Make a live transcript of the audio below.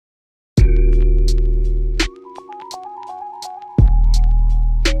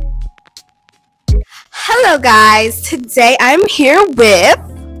Hello guys, today I'm here with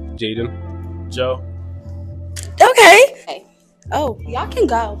Jaden. Joe. Okay. Oh, y'all can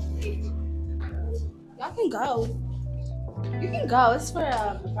go. Y'all can go. You can go. It's for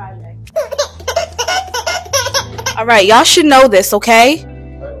the project. Alright, y'all should know this, okay?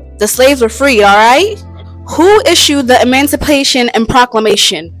 The slaves were free, alright? Who issued the Emancipation and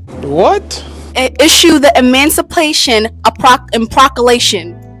Proclamation? What? Issued the Emancipation and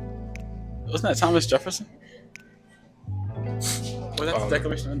Proclamation. Wasn't that Thomas Jefferson? Was that the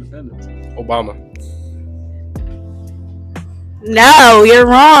Declaration of Independence? Obama. No, you're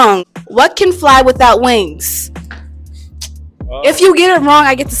wrong. What can fly without wings? If you get it wrong,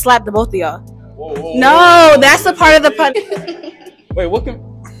 I get to slap the both of y'all. No, that's a part of the pun. Wait, what can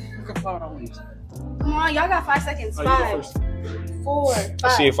fly without wings? Come on, y'all got 5 seconds. 5, 4, 5.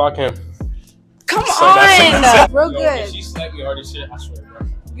 Let's see if I can. Come So on, real good. If she slapped me hard as shit, I swear, bro.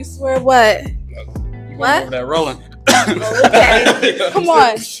 You swear what? You What? over that rolling. Okay. Come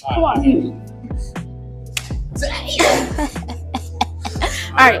on. Come on.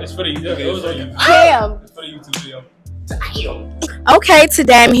 Alright. It's for the YouTube. Damn. It's for the YouTube video. Okay,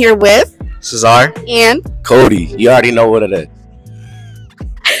 today I'm here with Cesar, and Cody. You already know what it is.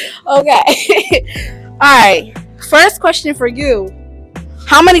 okay. Alright. First question for you.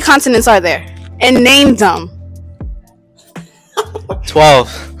 How many continents are there? And name them.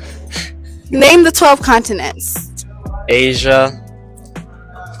 12. Name the 12 continents. Asia,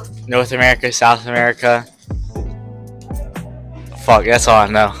 North America, South America. Fuck, that's all I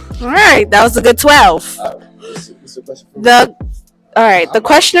know. Alright, that was a good 12. The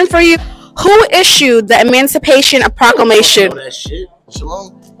question for you. Who issued the Emancipation Proclamation? I don't know that shit.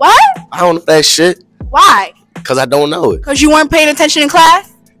 Shalom. What? I don't know that shit. Why? Because I don't know it. Because you weren't paying attention in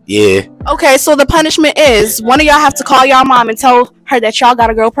class? Yeah. Okay, so the punishment is one of y'all have to call y'all mom and tell her that y'all got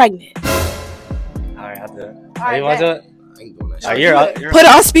a girl pregnant. Alright, I'll do it. Alright, you want to do it? I ain't doing that Oh, you're Put it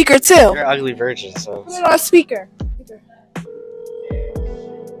on speaker too. you're an ugly virgin, so. Put it on speaker.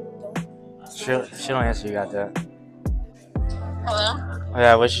 She don't answer, you got that. Hello? Oh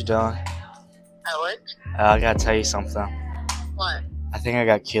yeah, what you doing? At work? I gotta tell you something. What? I think I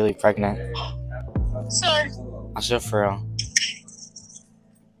got Keely pregnant. Sir? I'm sure for real.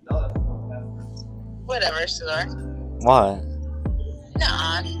 Whatever, sir. What?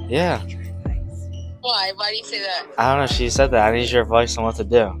 Nah. Yeah. Why? Why do you say that? I don't know, she said that. I need your advice on what to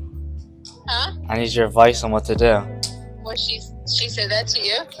do. Huh? I need your advice on what to do. What, she said that to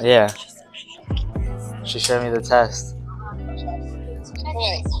you? Yeah. She showed me the test.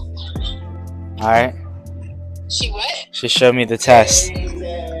 Wait. Alright? She what? She showed me the test. Yeah,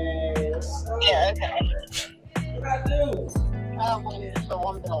 okay. I don't believe it for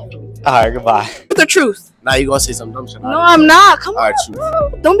 1 minute. Alright, goodbye. The truth. Now you gonna say some dumb shit? No, I'm not. Come Alright, on. truth.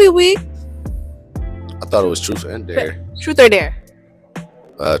 Bro. Don't be weak. I thought it was truth and dare. Truth or dare?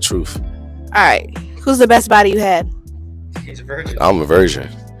 Truth. Alright. Who's the best body you had? He's a virgin. I'm a virgin.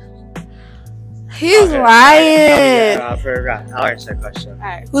 He's lying. I'll answer that question.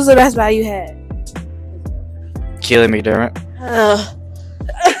 Alright. Who's the best body you had? Keely McDermott.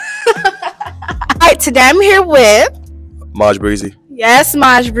 Alright, today I'm here with Maj Breezy. Yes,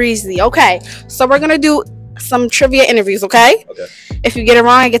 Maj Breezy. Okay. So we're gonna do some trivia interviews, okay? Okay. If you get it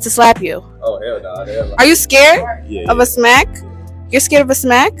wrong, I get to slap you. Oh, hell no. Nah, Are you scared yeah, of a smack? You're scared of a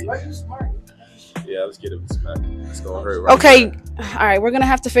smack? Yeah, I'm scared of a smack. It's gonna hurt right Okay. Alright, we're gonna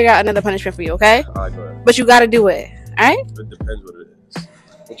have to figure out another punishment for you, okay? Alright, go ahead. But you gotta do it. Alright? It depends what it is.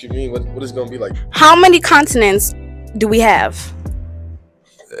 What you mean? What is it gonna be like? How many continents do we have?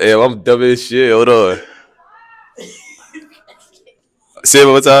 Hey, I'm dumb as shit. Hold on. Say it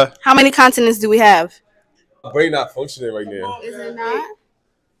one more time. How many continents do we have? My brain not functioning right now. Is it not?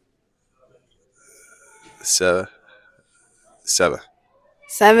 7.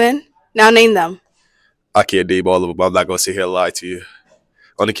 7? Now name them. I can't name all of them. I'm not gonna sit here and lie to you.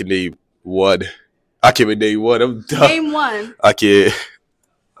 Only can name one. I can't even name one. I'm dumb. Name one. I can't.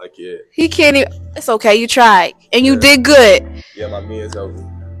 He can't even. It's okay. You tried. And you did good. Yeah, my man's over.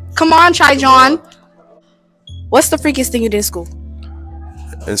 Come on, try, John. What's the freakiest thing you did in school?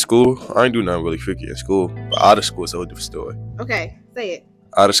 In school, I ain't do nothing really freaky in school. But out of school, it's a whole different story. Okay, say it.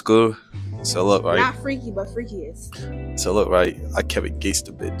 Out of school, so look, right? Not freaky, but freakiest. So look, right? I kept it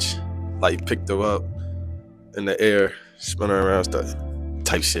gangsta bitch. Like, picked her up in the air, spun her around, stuff.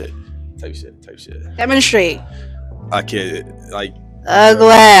 Type shit. Demonstrate. I can't, like. Ugly. All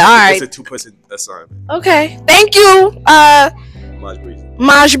right. It's a 2-person assignment. Okay. Thank you. Maj Breezy.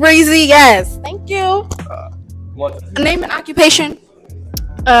 Maj Breezy. Yes. Thank you. Name and occupation.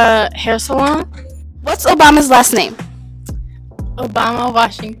 Hair salon. What's Obama's last name? Obama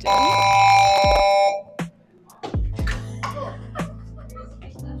Washington.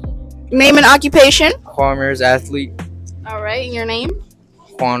 Name and occupation. Juan Ramirez, athlete. All right, and your name?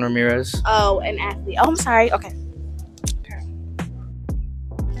 Juan Ramirez. Oh, an athlete. Oh, I'm sorry. Okay.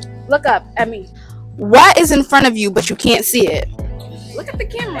 Look up at me. What is in front of you, but you can't see it? Look at the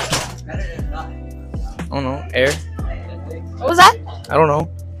camera. I don't know. Air. What was that? I don't know.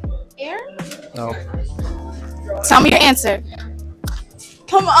 Air? No. Tell me your answer.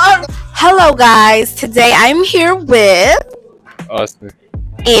 Come on. Hello, guys. Today I'm here with Austin.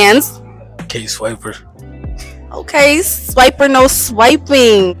 and K Swiper. okay, swiper no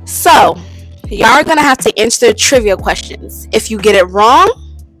swiping. So y'all are gonna have to answer trivia questions. If you get it wrong,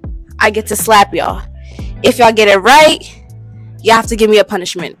 I get to slap y'all. If y'all get it right, you have to give me a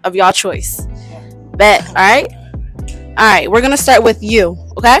punishment of y'all choice. Bet. All right. All right. We're gonna start with you.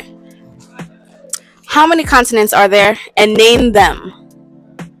 Okay. How many continents are there, and name them?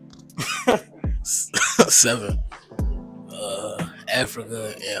 7.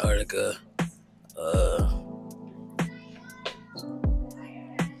 Africa, Antarctica,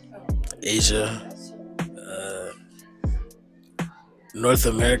 Asia, North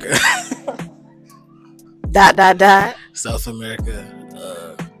America, Dot. South America,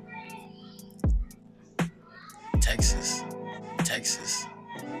 Texas.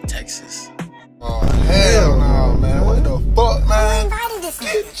 Oh, hell no, man. What the fuck, man?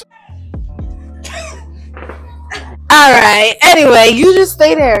 All right. Anyway, you just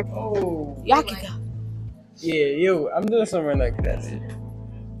stay there. Oh. Y'all can go. Yeah, yo, I'm doing something like that.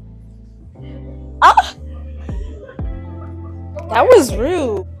 Oh, that was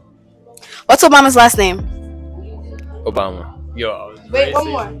rude. What's Obama's last name? Obama. Yo, I was Wait, one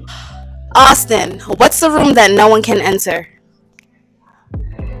more. Austin, what's the room that no one can enter?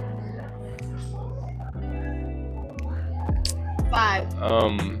 Five,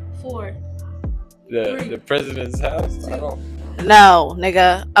 4. The president's house. I don't. No,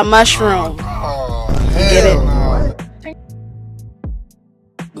 nigga, a mushroom. Oh, Get it? hell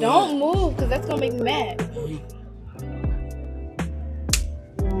no. Don't move, cause that's gonna make me mad.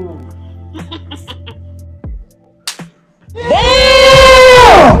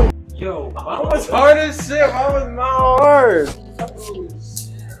 Yo, mine was hard as shit. Mine was not hard.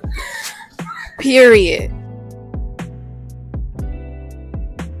 Period.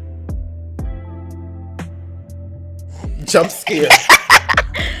 Jump scare.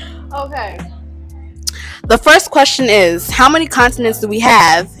 Okay. The first question is, how many continents do we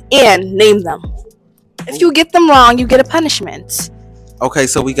have, and name them? If you get them wrong, you get a punishment. Okay,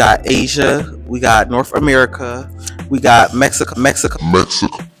 so we got Asia, we got North America, we got Mexico.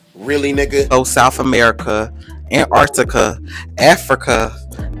 Really, nigga? Oh, South America, Antarctica, Africa.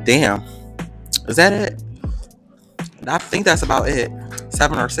 Damn. Is that it? I think that's about it.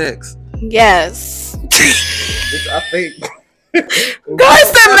 7 or 6. Yes. I think. Guys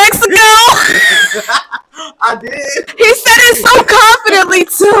said Mexico. I did. He said it so confidently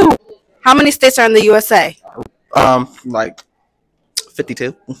too. How many states are in the USA? Like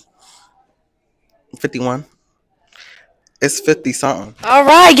 52, 51. It's 50 something. All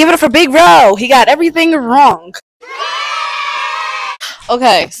right, give it up for Big Bro. He got everything wrong.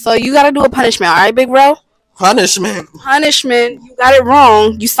 Okay, so you gotta do a punishment. All right, Big Bro. Punishment. Punishment. You got it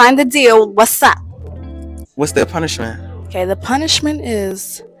wrong. You signed the deal. What's up? What's the punishment? Okay, the punishment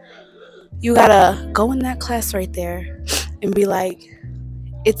is you gotta go in that class right there and be like,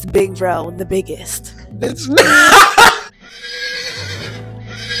 it's Big Bro, the biggest.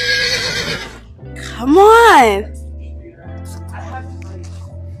 Come on.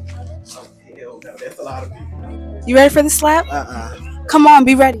 That's a lot of people. You ready for the slap? Come on,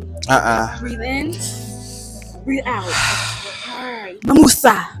 be ready. Breathe in. Breathe out. All right.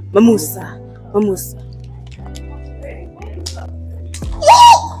 Mamusa.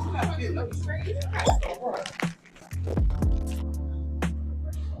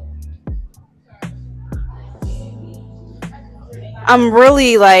 I'm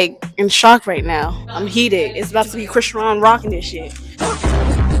really like in shock right now. I'm heated. It's about to be Chris Ron rocking this shit.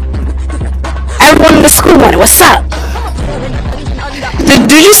 Everyone in the school went. What's up?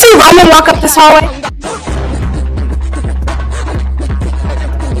 Did you see Roman walk up this hallway?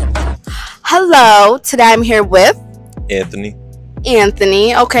 Hello. Today I'm here with Anthony.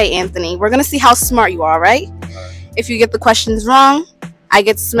 Okay, Anthony. We're gonna see how smart you are, right? If you get the questions wrong, I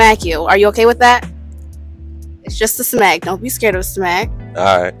get to smack you. Are you okay with that? It's just a smack. Don't be scared of a smack.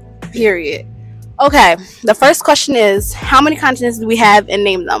 All right. Period. Okay. The first question is, how many continents do we have, and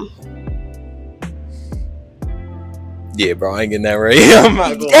name them? Yeah, bro, I ain't getting that right. I'm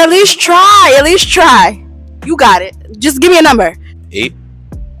not going. At least try. You got it. Just give me a number. 8.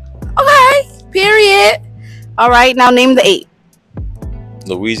 Okay. Period. All right. Now name the 8.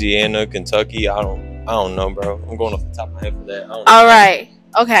 Louisiana, Kentucky. I don't know, bro. I'm going off the top of my head for that. I don't know. All right.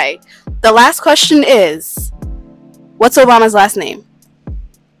 Okay. The last question is, what's Obama's last name?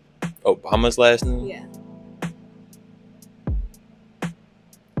 Obama's last name? Yeah.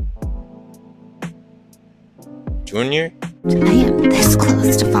 Junior? I am this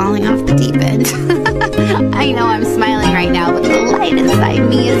close to falling off the deep end. I know I'm smiling right now, but the light inside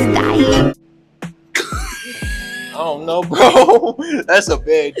me is dying. I don't know, bro. That's a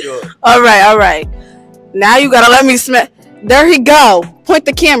bad joke. All right. Now you gotta let me smack. There he go. Point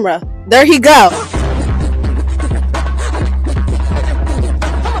the camera. There he go.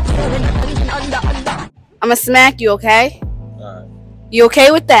 I'ma smack you, okay? Alright. You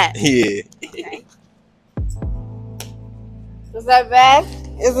okay with that? Yeah. Okay. Was that bad?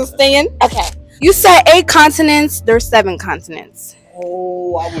 Is it staying? Okay. You said 8 continents. There's 7 continents.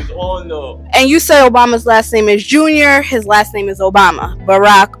 Oh, I was on though. And you said Obama's last name is Junior. His last name is Obama.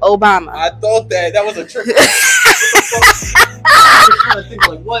 Barack Obama. I thought that was a trick. What the fuck? I was trying to think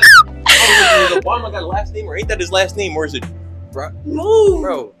like what? Oh, Obama got a last name, or ain't that his last name, or is it? Move,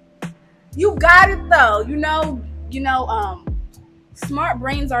 bro. You got it though. You know. Smart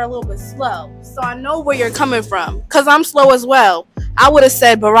brains are a little bit slow, so I know where you're coming from. Cause I'm slow as well. I would have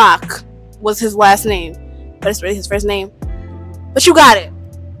said Barack was his last name, but it's really his first name. But you got it.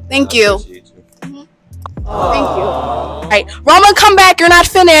 Thank you. Thank you. Thank you. All right, Roman, come back. You're not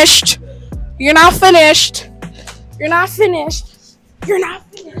finished. You're not finished. You're not finished. You're not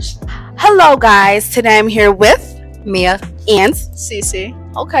finished. Hello, guys. Today I'm here with Mia. and Cece.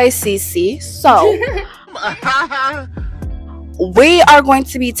 Okay, Cece. So we are going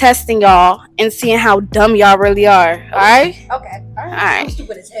to be testing y'all and seeing how dumb y'all really are. All right. Okay. All right. All right. I'm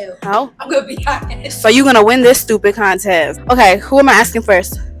stupid as hell. Oh. I'm gonna be honest. So you're gonna win this stupid contest. Okay. Who am I asking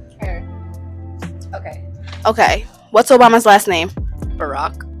first? Her. Okay. Okay. What's Obama's last name?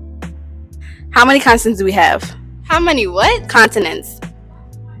 Barack. How many continents do we have? How many what? Continents.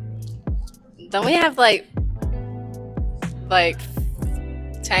 Don't we have like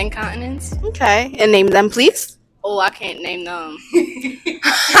 10 continents? Okay. And name them, please. Oh, I can't name them.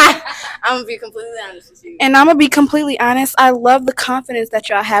 I'm gonna be completely honest with you. And I'm gonna be completely honest. I love the confidence that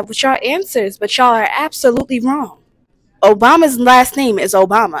y'all have with your answers, but y'all are absolutely wrong. Obama's last name is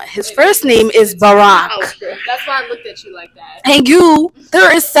Obama. His first name is Barack. That's why I looked at you like that. And you,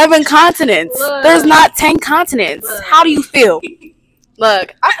 there is 7 continents. Look. There's not 10 continents. Look. How do you feel?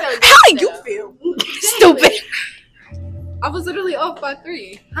 Look, I feel good. How do you feel? Stupid. I was literally off by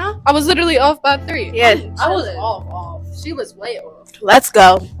 3. Huh? I was literally off by 3. Yeah. I was off. She was way off. Let's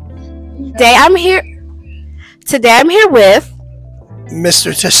go. Today I'm here with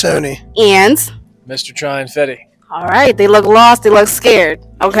Mr. Tassoni. and Mr. Trine Fetty. all right, they look lost, they look scared.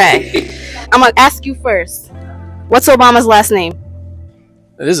 Okay. I'm gonna ask you first. What's Obama's last name?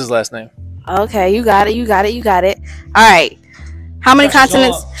 That is his last name. Okay, you got it. All right. How many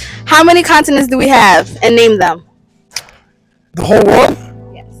continents? How many continents do we have? And name them. The whole world?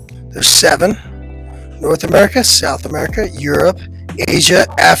 Yes. There's 7. North America, South America, Europe, Asia,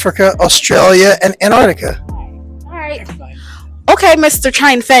 Africa, Australia, and Antarctica. All right. Okay, Mr.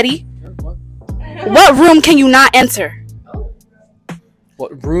 Fetty. What room can you not enter?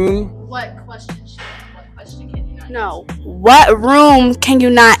 What room? What question can you not No. What room can you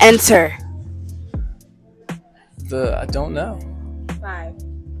not enter? I don't know. 5,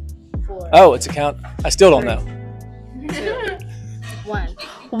 4. Oh, it's a count. I still don't know. 2, 1.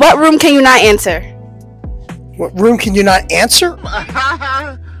 What room can you not enter? What room can you not answer?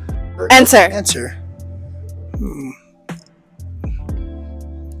 Enter. Answer.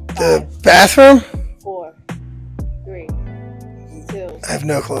 The bathroom? 4, 3, 2, I have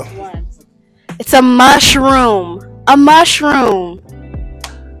no clue. 1. It's a mushroom. A mushroom.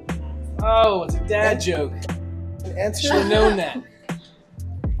 Oh, it's a dad joke. Answer? Should have known that.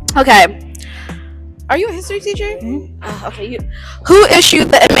 Okay. Are you a history teacher? Mm-hmm. Okay. Who issued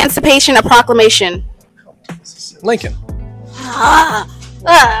the Emancipation Proclamation? Lincoln.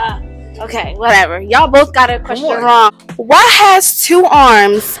 Okay, whatever. Y'all both got a question wrong. What has 2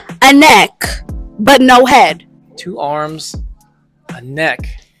 arms, a neck, but no head? 2 arms, a neck,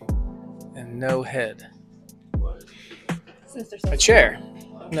 and no head. A chair.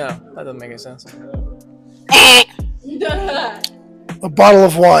 No, that doesn't make any sense. A bottle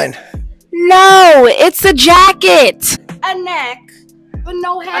of wine. No, it's a jacket. A neck, but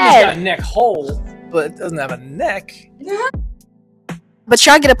no I just got a head. neck hole, but it doesn't have a neck. But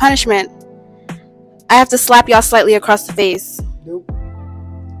y'all get a punishment. I have to slap y'all slightly across the face. Nope.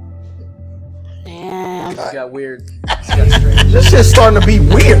 Damn. It got weird. This shit's starting to be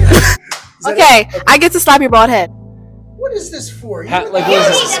weird. Okay, I get to slap your bald head. What is this for? How, like, what is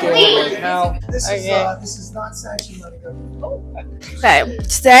this a scale? Like, how? This is not sanctioned by the government. Okay.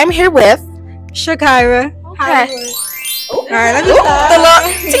 Today I'm here with Shakira. Okay. All right, let me The start.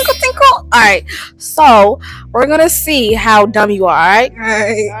 little tinkle tinkle. All right. So we're gonna see how dumb you are. All right. All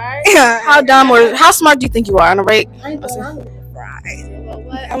right. How dumb or how smart do you think you are on a rate? I'm a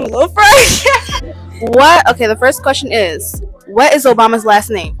little fried. What? Okay. The first question is, what is Obama's last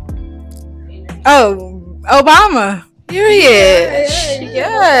name? Oh, Obama. Period.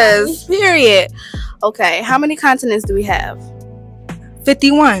 Yes. Period. Okay. How many continents do we have?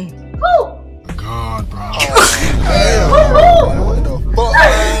 51. God, bro.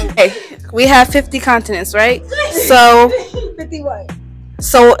 Okay. We have 50 continents, right? So 51.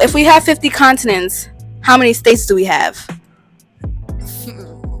 So if we have 50 continents, how many states do we have?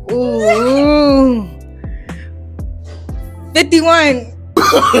 Ooh. 51.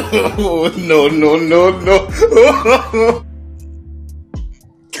 No. I don't know.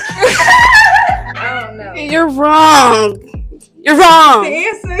 You're wrong. You're wrong. The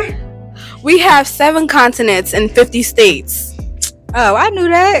answer. We have 7 continents and 50 states. Oh, I knew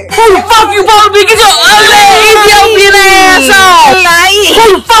that. Who the fuck you supposed to be? Get your ugly Ethiopian ass on. Who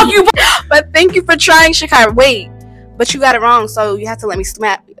the fuck you? But thank you for trying, Shakira. Wait, but you got it wrong, so you have to let me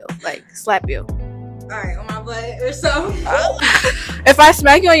slap you. Slap you. Alright, on my butt or something. If I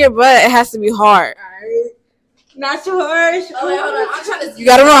smack you on your butt, it has to be hard. Alright. Not too harsh. Oh, wait, hold on. I'm trying to. You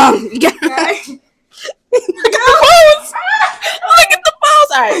got it wrong. You got it wrong. Alright. Look at the pose. Look at the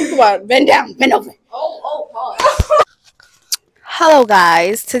pose. All right, come on. Bend down. Bend over. Oh, pause. Hello,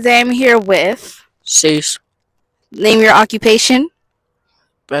 guys. Today I'm here with... Cease. Name your occupation.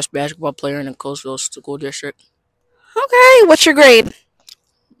 Best basketball player in the Coastville School District. Okay, what's your grade?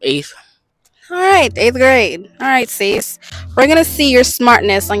 8th. All right, 8th grade. All right, Cease. We're going to see your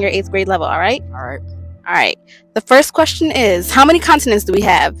smartness on your 8th grade level, all right? All right. All right. The first question is, how many continents do we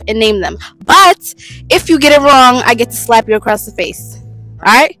have? And name them. But if you get it wrong, I get to slap you across the face.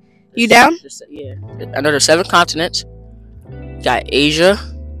 All right? You down? Yeah. I know there's 7 continents. Got Asia,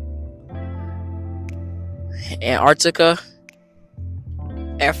 Antarctica,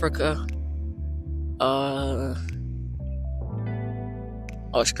 Africa,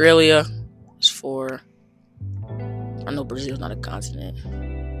 Australia is 4. I know Brazil's not a continent.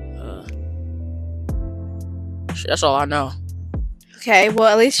 Shit, that's all I know. Okay, well,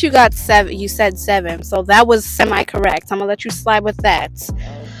 at least you got 7. You said 7, so that was semi-correct. I'm gonna let you slide with that.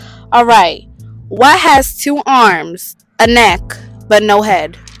 All right. What has 2 arms, a neck, but no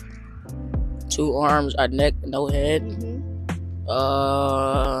head? 2 arms, a neck, no head.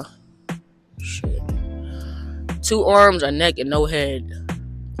 Shit. 2 arms, a neck, and no head.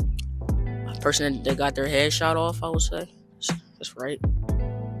 A person that got their head shot off, I would say. That's right.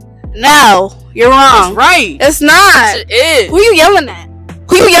 No, you're wrong. That's right. It's not. It is. Who you yelling at?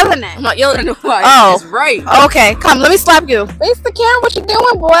 Who you yelling at? I'm not yelling at nobody. Oh. It's right. Okay, come, let me slap you. Face the camera. What you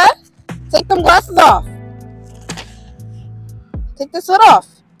doing, boy? Take them glasses off. Take this hood off.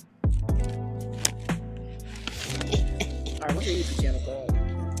 Alright, what's your YouTube channel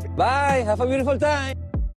called? Bye. Have a beautiful time.